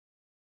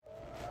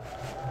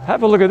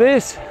Have a look at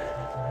this.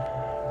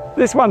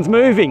 This one's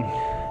moving.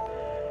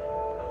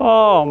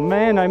 Oh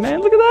man,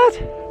 look at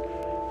that.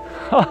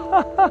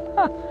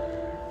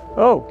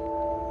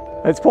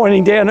 Oh, it's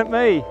pointing down at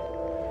me.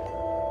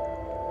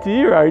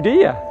 Dear, oh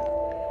dear.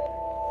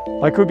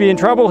 I could be in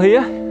trouble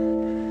here.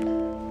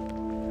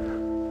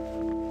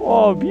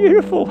 Oh,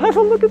 beautiful. Have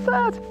a look at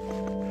that.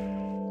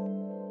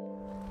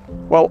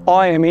 Well,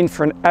 I am in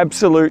for an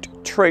absolute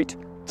treat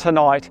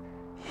tonight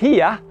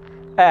here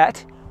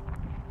at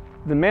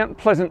the Mt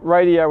Pleasant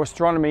Radio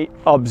Astronomy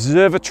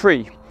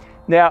Observatory.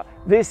 Now,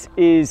 this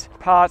is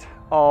part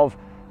of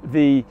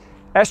the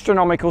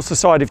Astronomical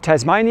Society of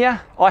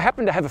Tasmania. I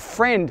happen to have a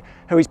friend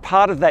who is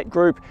part of that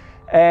group,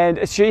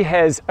 and she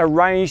has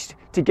arranged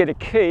to get a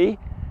key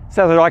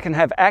so that I can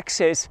have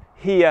access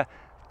here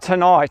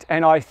tonight.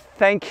 And I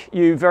thank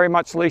you very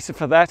much, Lisa,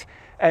 for that,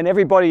 and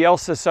everybody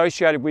else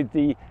associated with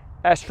the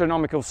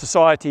Astronomical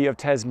Society of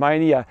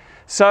Tasmania.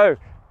 So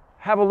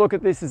have a look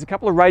at this. There's a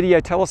couple of radio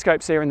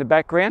telescopes there in the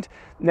background.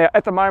 Now,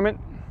 at the moment,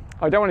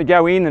 I don't want to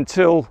go in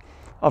until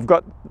I've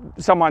got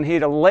someone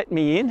here to let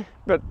me in,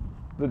 but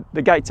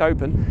the gate's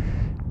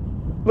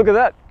open. Look at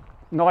that.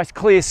 Nice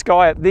clear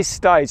sky at this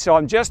stage. So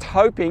I'm just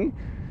hoping,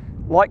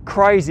 like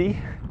crazy,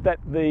 that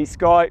the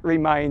sky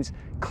remains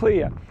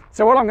clear.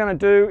 So what I'm going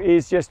to do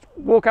is just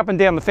walk up and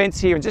down the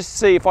fence here and just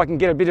see if I can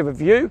get a bit of a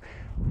view.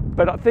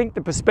 But I think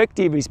the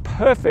perspective is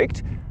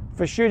perfect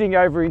for shooting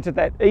over into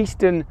that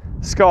eastern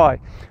sky.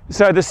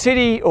 So the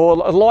city or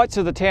lights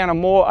of the town are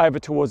more over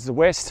towards the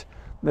west.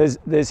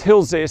 There's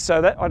hills there,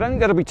 so that I don't think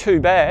that'll be too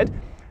bad.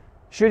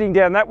 Shooting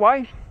down that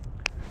way,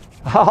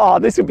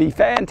 this would be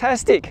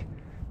fantastic.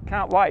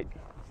 Can't wait.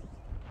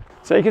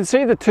 So you can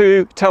see the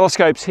two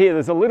telescopes here.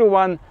 There's a little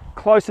one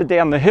closer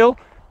down the hill,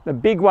 the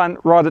big one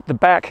right at the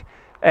back.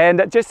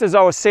 And just as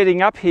I was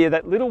setting up here,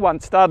 that little one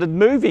started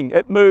moving.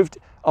 It moved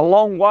a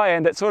long way,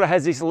 and it sort of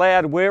has this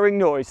loud whirring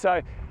noise.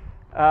 So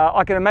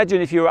I can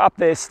imagine if you were up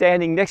there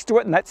standing next to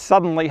it and that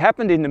suddenly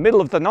happened in the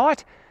middle of the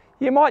night,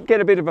 you might get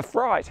a bit of a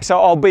fright.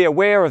 So I'll be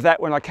aware of that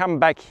when I come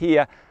back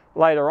here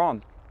later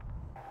on.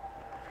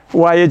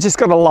 Well, you just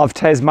got to love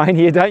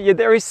Tasmania, don't you?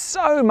 There is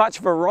so much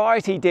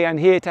variety down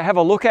here to have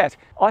a look at.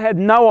 I had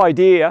no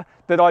idea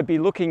that I'd be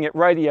looking at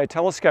radio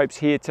telescopes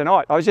here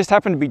tonight. I just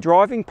happened to be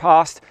driving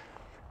past,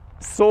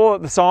 saw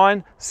the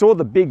sign, saw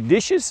the big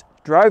dishes,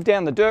 drove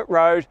down the dirt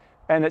road,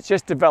 and it's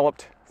just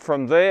developed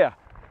from there.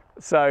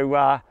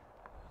 So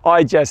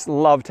I just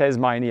love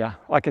Tasmania,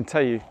 I can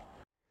tell you.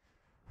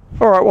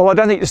 All right, well, I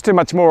don't think there's too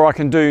much more I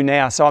can do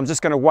now, so I'm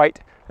just going to wait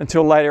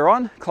until later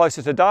on,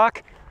 closer to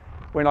dark,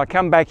 when I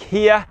come back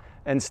here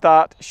and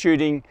start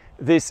shooting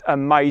this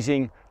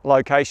amazing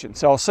location.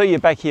 So I'll see you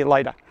back here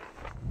later.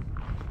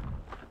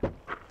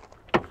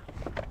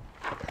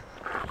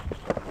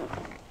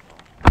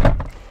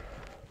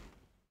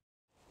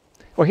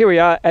 Well, here we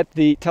are at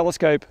the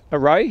telescope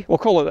array. We'll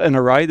call it an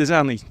array. There's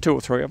only 2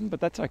 or 3 of them, but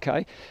that's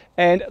okay.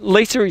 And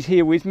Lisa is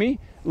here with me.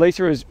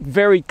 Lisa has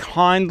very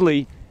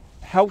kindly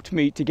helped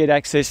me to get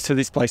access to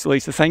this place.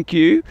 Lisa, thank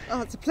you.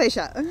 Oh, it's a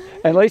pleasure.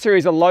 And Lisa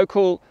is a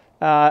local,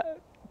 I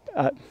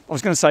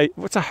was going to say,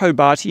 what's a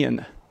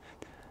Hobartian?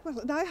 Well,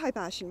 no,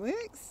 Hobartian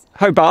works.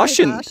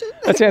 Hobartian?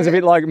 That sounds a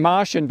bit like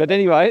Martian, but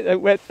anyway,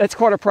 that's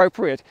quite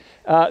appropriate.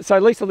 So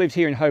Lisa lives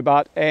here in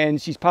Hobart, and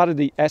she's part of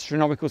the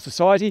Astronomical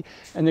Society,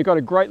 and they've got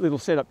a great little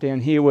setup down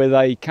here where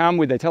they come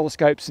with their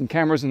telescopes and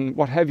cameras and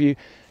what have you,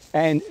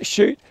 and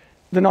shoot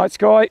the night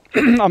sky,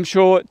 I'm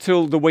sure,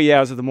 till the wee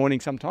hours of the morning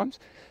sometimes.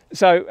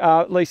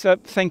 So Lisa,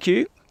 thank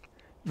you.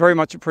 Very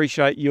much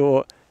appreciate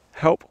your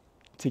help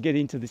to get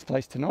into this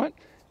place tonight.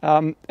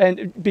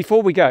 And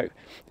before we go,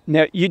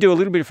 now you do a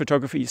little bit of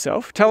photography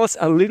yourself. Tell us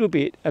a little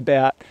bit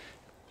about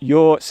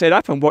your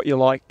setup and what you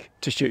like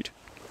to shoot.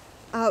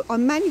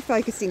 I'm mainly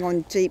focusing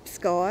on deep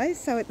skies,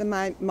 so at the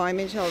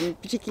moment I'm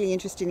particularly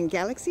interested in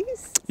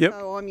galaxies. Yep.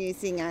 So I'm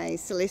using a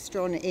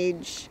Celestron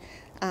Edge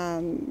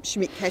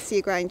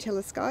Schmidt-Cassegrain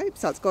telescope,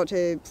 so it's got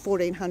a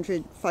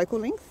 1400 focal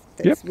length.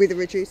 That's with a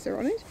reducer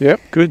on it.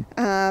 Yep, good.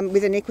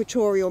 With an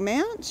equatorial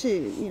mount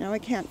to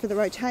account for the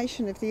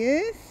rotation of the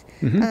Earth.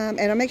 Mm-hmm.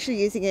 And I'm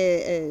actually using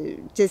a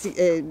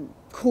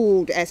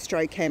cooled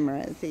Astro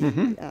camera, the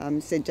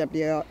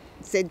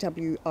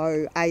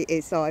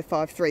ZWO-ASI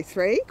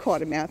 533,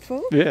 quite a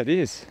mouthful. Yeah, it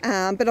is.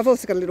 But I've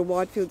also got a little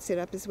wide field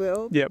setup as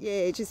well. Yep.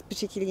 Yeah, just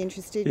particularly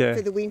interested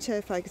for the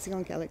winter, focusing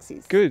on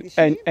galaxies. Good.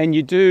 And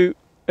you do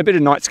a bit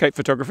of nightscape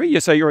photography. You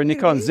say you're a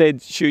Nikon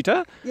Z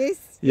shooter.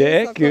 Yes.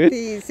 Yeah, I've good. got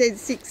the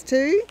Z6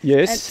 II.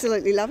 Yes.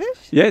 Absolutely love it.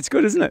 Yeah, it's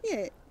good, isn't it?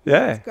 Yeah.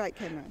 Yeah. It's a great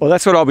camera. Well,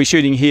 that's what I'll be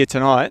shooting here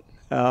tonight.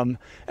 And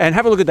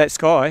have a look at that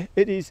sky.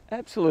 It is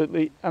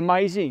absolutely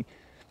amazing.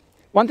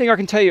 One thing I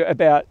can tell you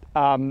about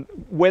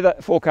weather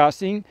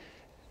forecasting,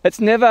 it's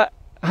never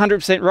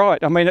 100%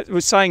 right. I mean, it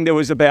was saying there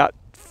was about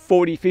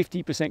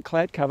 40–50%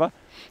 cloud cover.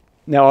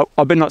 Now,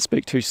 I better not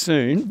speak too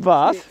soon,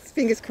 but... Yes,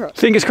 fingers crossed.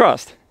 Fingers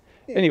crossed.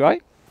 Yeah.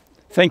 Anyway,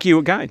 thank you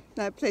again.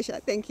 No, pleasure.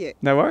 Thank you.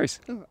 No worries.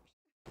 Oh.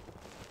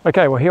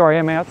 Okay, well, here I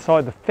am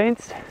outside the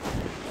fence,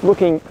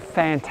 looking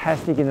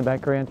fantastic in the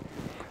background.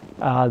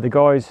 The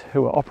guys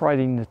who are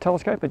operating the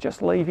telescope are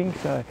just leaving,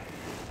 so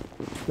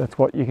that's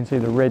what you can see.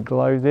 The red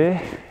glow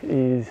there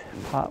is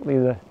partly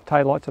the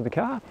taillights of the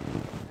car.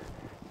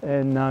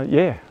 And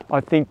yeah,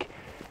 I think,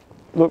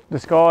 look, the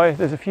sky,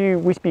 there's a few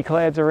wispy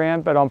clouds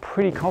around, but I'm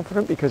pretty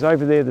confident because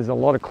over there's a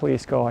lot of clear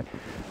sky.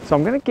 So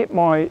I'm going to get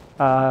my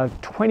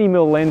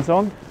 20mm lens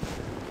on,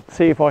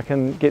 see if I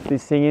can get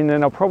this thing in,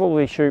 and I'll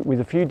probably shoot with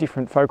a few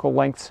different focal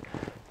lengths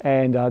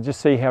and just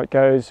see how it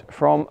goes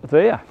from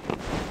there.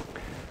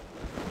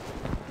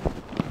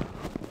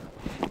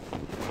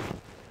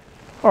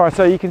 All right,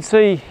 so you can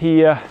see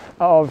here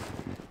I've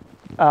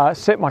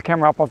set my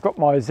camera up. I've got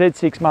my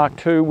Z6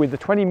 Mark II with the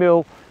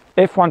 20mm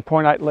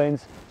f1.8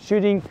 lens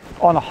shooting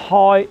on a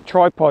high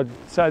tripod.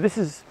 So this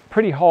is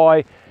pretty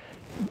high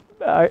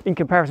in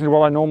comparison to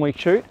what I normally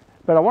shoot,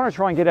 but I want to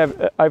try and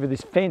get over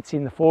this fence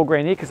in the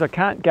foreground here because I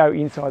can't go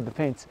inside the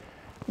fence.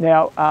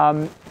 Now,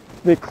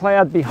 the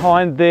cloud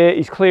behind there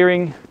is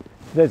clearing.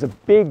 There's a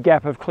big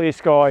gap of clear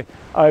sky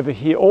over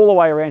here all the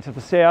way around to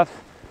the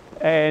south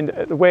and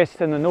the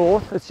west and the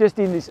north. It's just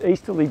in this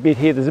easterly bit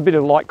here, there's a bit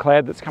of light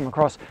cloud that's come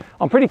across.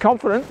 I'm pretty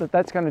confident that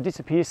that's going to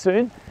disappear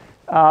soon,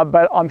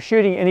 but I'm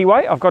shooting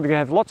anyway. I've got to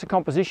have lots of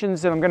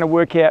compositions and I'm going to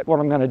work out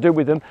what I'm going to do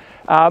with them.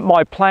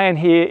 My plan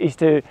here is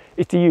to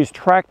use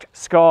tracked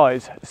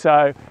skies.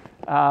 So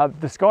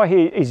the sky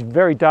here is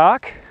very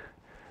dark.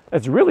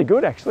 It's really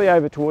good actually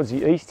over towards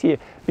the east here.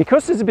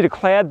 Because there's a bit of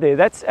cloud there,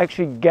 that's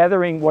actually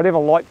gathering whatever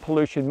light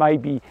pollution may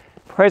be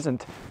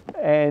present,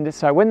 and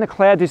so when the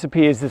cloud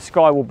disappears the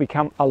sky will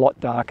become a lot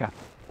darker.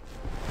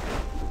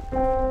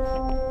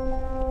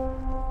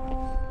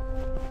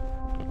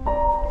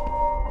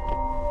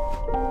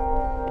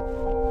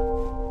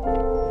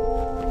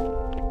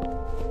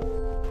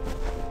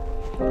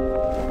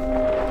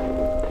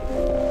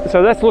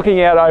 So that's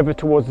looking out over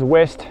towards the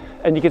west,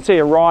 and you can see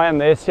Orion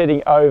there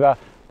setting over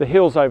the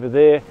hills over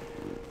there.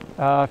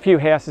 A few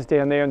houses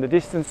down there in the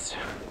distance,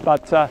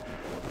 but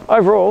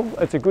overall,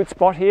 it's a good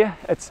spot here.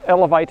 It's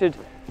elevated,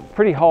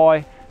 pretty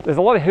high. There's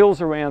a lot of hills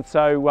around,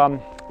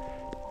 so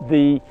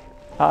the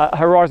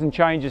horizon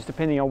changes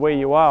depending on where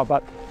you are.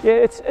 But yeah,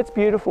 it's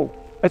beautiful.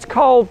 It's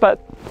cold, but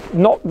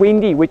not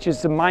windy, which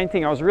is the main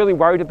thing. I was really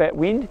worried about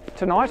wind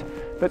tonight,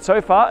 but so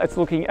far it's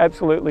looking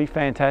absolutely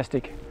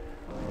fantastic.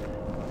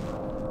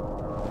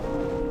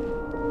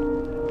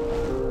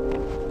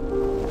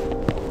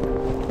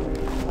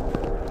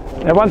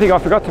 Now, one thing I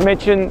forgot to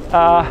mention,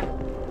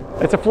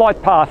 it's a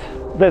flight path.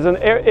 There's an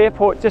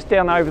airport just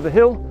down over the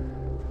hill.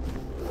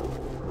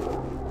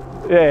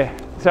 Yeah,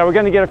 so we're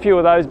going to get a few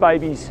of those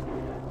babies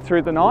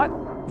through the night.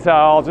 So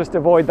I'll just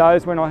avoid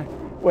those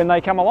when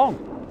they come along.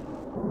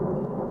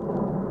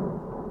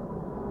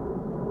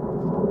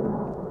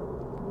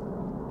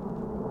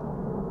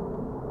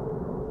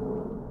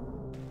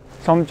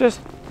 So I'm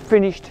just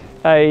finished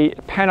a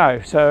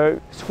pano,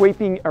 so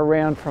sweeping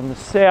around from the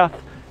south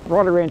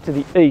right around to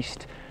the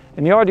east.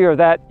 And the idea of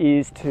that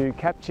is to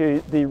capture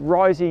the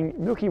rising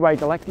Milky Way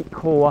galactic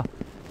core,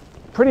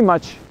 pretty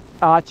much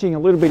arching a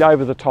little bit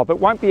over the top. It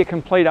won't be a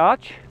complete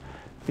arch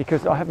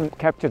because I haven't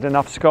captured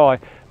enough sky.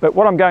 But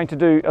what I'm going to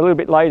do a little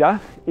bit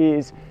later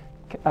is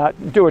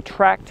do a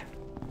tracked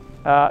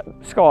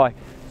sky.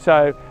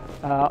 So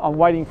I'm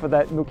waiting for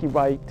that Milky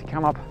Way to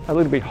come up a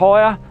little bit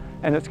higher,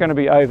 and it's going to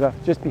be over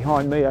just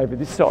behind me over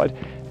this side.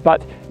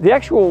 But the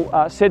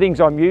actual settings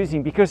I'm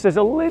using, because there's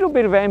a little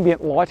bit of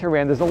ambient light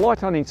around, there's a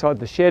light on inside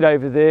the shed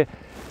over there,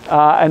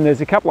 and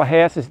there's a couple of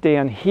houses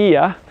down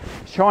here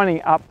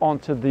shining up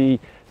onto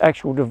the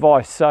actual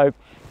device. So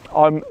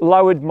I'm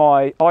lowered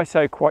my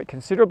ISO quite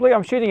considerably.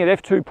 I'm shooting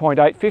at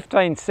f2.8,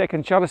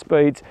 15-second shutter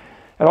speeds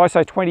at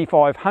ISO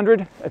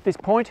 2500 at this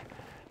point.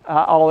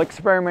 I'll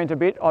experiment a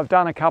bit. I've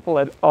done a couple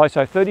at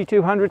ISO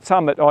 3200,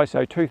 some at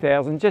ISO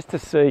 2000, just to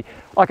see.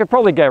 I could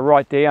probably go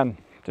right down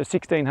to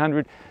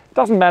 1600.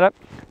 Doesn't matter.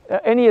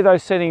 Any of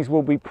those settings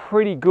will be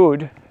pretty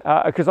good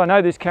because I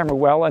know this camera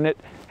well and it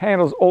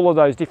handles all of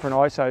those different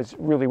ISOs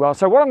really well.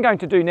 So what I'm going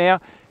to do now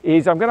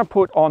is I'm going to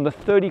put on the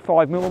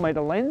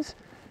 35mm lens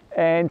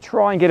and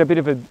try and get a bit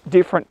of a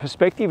different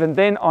perspective, and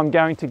then I'm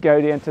going to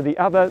go down to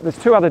there's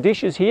two other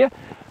dishes here.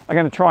 I'm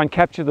going to try and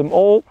capture them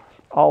all.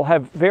 I'll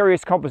have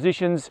various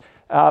compositions.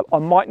 I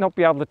might not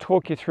be able to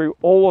talk you through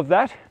all of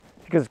that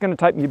because it's going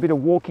to take me a bit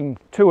of walking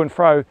to and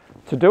fro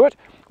to do it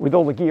with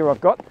all the gear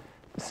I've got.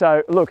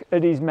 So look,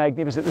 it is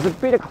magnificent. There's a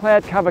bit of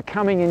cloud cover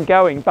coming and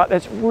going, but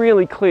it's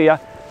really clear.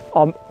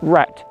 I'm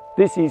wrapped.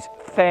 This is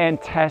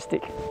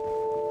fantastic.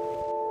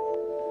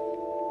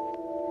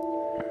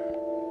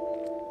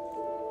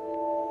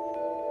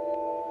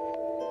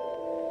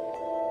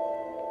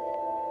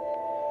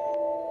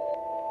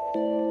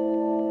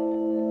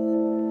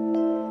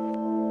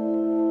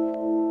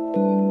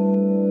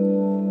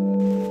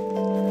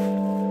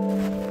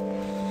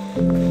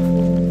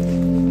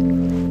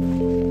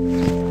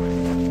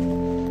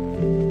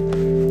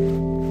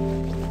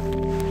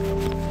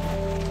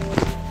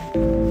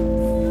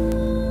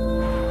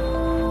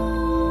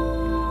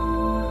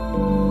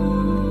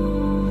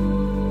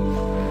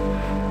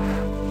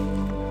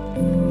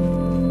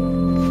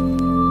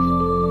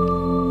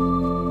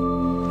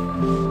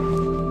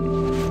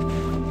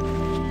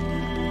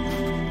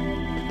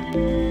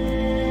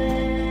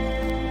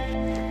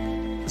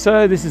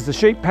 So this is the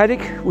sheep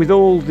paddock with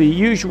all the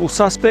usual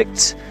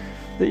suspects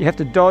that you have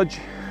to dodge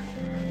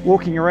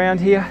walking around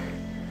here.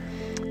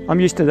 I'm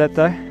used to that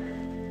though.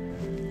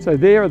 So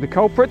there are the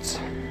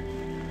culprits.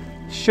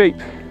 Sheep.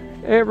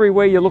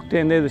 Everywhere you look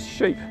down there, there's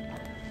sheep.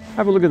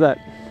 Have a look at that.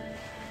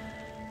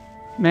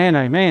 Man,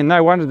 oh man,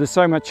 no wonder there's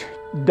so much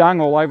dung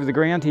all over the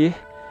ground here.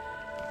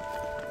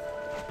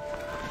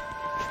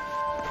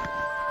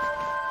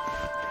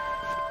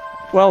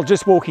 Well,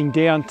 just walking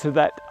down to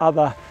that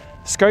other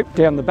scope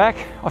down the back,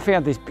 I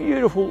found this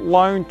beautiful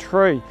lone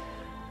tree.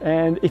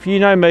 And if you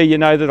know me, you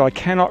know that I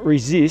cannot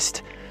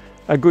resist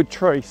a good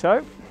tree.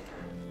 So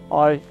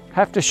I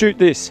have to shoot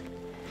this.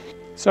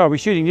 So I'll be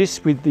shooting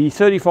this with the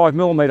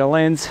 35mm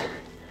lens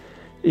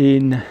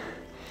in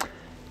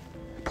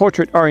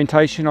portrait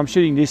orientation. I'm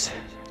shooting this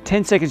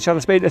 10-second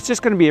shutter speed. It's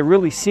just going to be a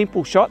really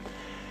simple shot,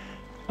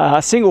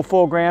 single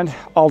foreground.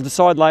 I'll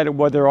decide later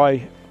whether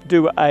I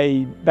do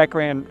a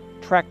background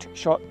tracked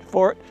shot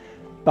for it,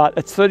 but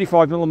it's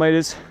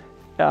 35mm,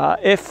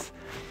 f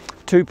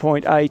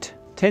 2.8,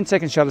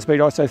 10-second shutter speed,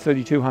 ISO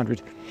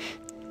 3200.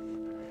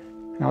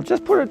 And I'll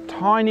just put a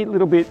tiny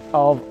little bit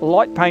of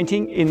light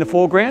painting in the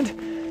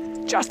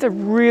foreground, just a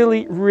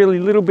really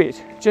little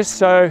bit, just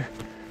so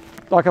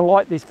I can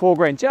light this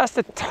foreground, just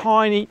a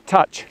tiny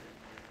touch,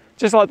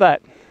 just like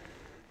that.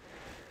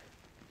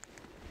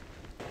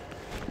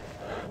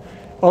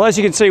 Well, as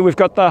you can see, we've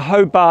got the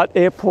Hobart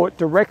Airport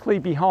directly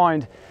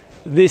behind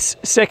this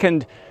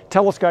second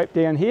telescope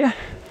down here.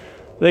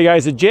 There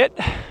goes a jet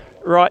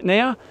right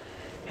now,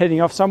 heading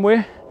off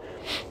somewhere.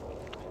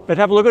 But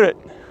have a look at it.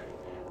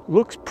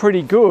 Looks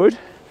pretty good.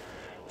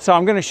 So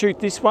I'm going to shoot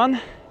this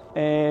one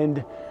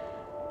and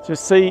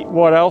just see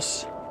what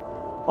else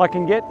I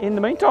can get in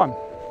the meantime.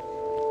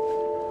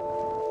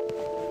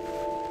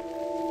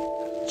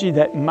 Gee,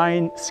 that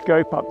main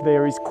scope up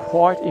there is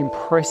quite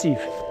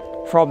impressive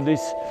from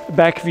this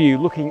back view,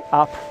 looking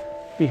up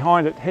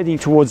behind it, heading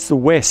towards the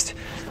west.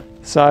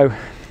 So,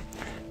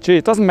 gee,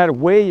 it doesn't matter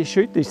where you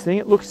shoot this thing,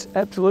 it looks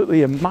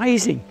absolutely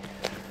amazing.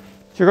 So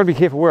you've got to be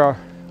careful where I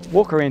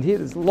walk around here.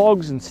 There's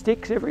logs and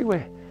sticks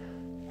everywhere.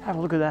 Have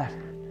a look at that.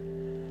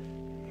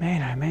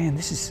 Man, oh man,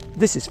 this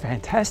is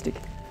fantastic.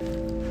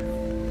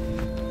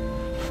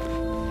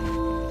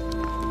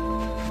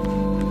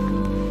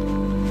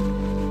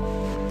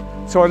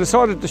 So I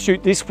decided to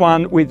shoot this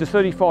one with the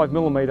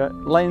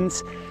 35mm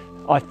lens.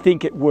 I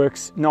think it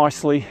works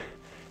nicely.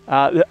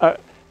 The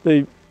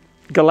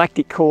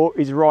galactic core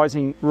is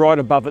rising right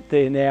above it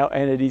there now,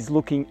 and it is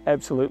looking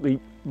absolutely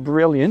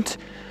brilliant.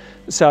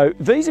 So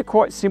these are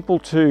quite simple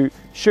to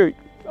shoot.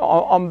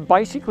 I'm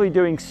basically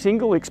doing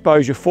single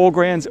exposure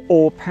foregrounds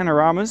or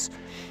panoramas.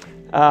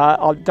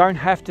 I don't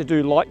have to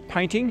do light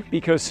painting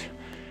because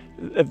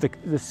of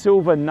the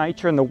silver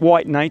nature and the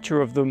white nature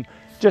of them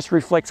just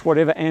reflects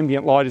whatever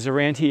ambient light is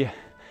around here.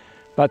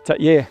 But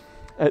yeah,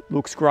 it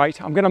looks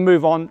great. I'm going to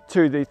move on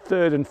to the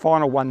third and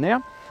final one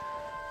now.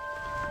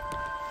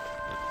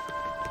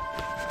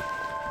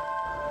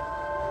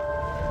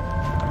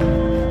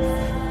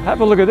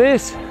 Have a look at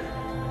this.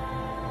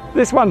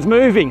 This one's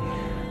moving.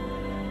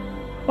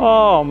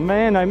 Oh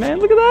man,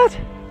 look at that.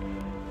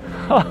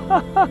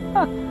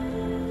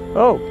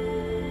 Oh,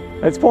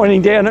 it's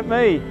pointing down at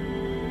me.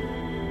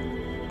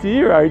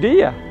 Dear, oh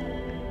dear.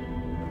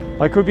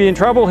 I could be in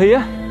trouble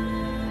here.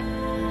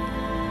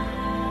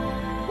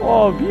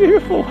 Oh,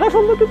 beautiful. Have a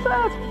look at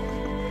that.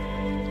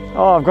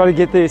 Oh, I've got to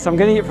get this. I'm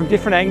getting it from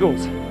different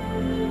angles.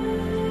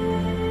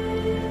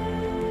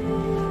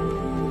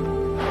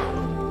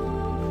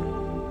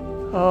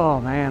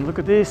 Oh man, look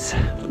at this.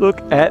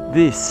 Look at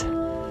this.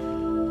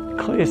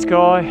 Clear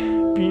sky,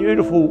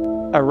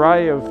 beautiful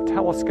array of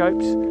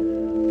telescopes.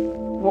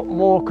 What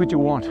more could you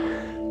want?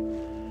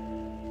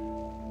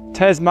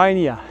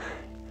 Tasmania,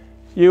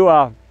 you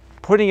are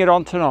putting it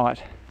on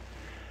tonight.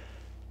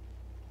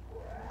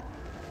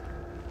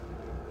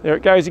 There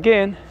it goes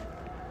again.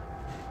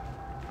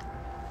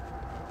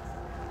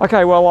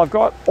 Okay, well, I've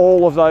got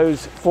all of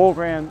those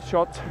foreground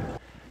shots,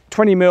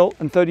 20mm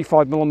and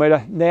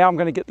 35mm. Now I'm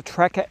going to get the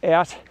tracker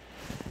out.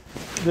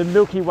 The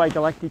Milky Way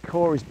galactic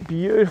core is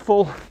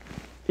beautiful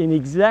in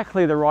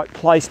exactly the right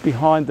place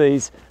behind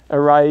these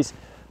arrays.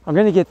 I'm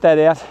going to get that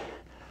out.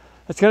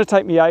 It's going to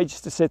take me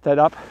ages to set that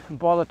up, and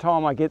by the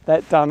time I get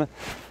that done,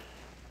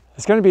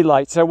 it's going to be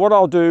late. So what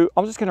I'll do,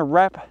 I'm just going to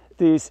wrap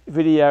this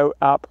video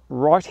up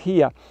right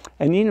here,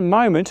 and in a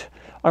moment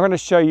I'm going to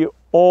show you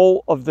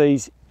all of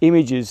these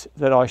images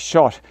that I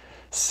shot.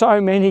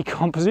 So many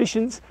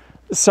compositions,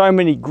 so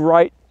many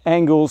great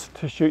angles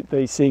to shoot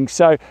these things.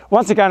 So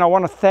once again, I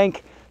want to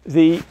thank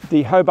the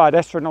Hobart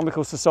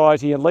Astronomical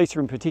Society, and Lisa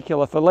in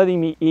particular, for letting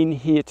me in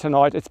here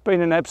tonight. It's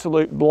been an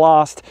absolute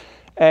blast,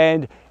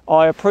 and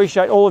I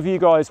appreciate all of you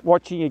guys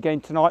watching again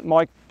tonight.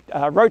 My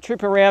road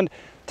trip around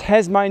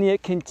Tasmania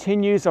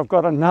continues. I've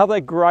got another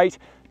great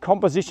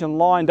composition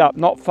lined up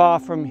not far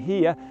from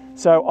here,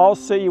 so I'll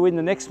see you in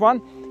the next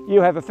one.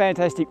 You have a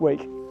fantastic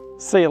week.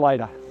 See you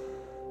later.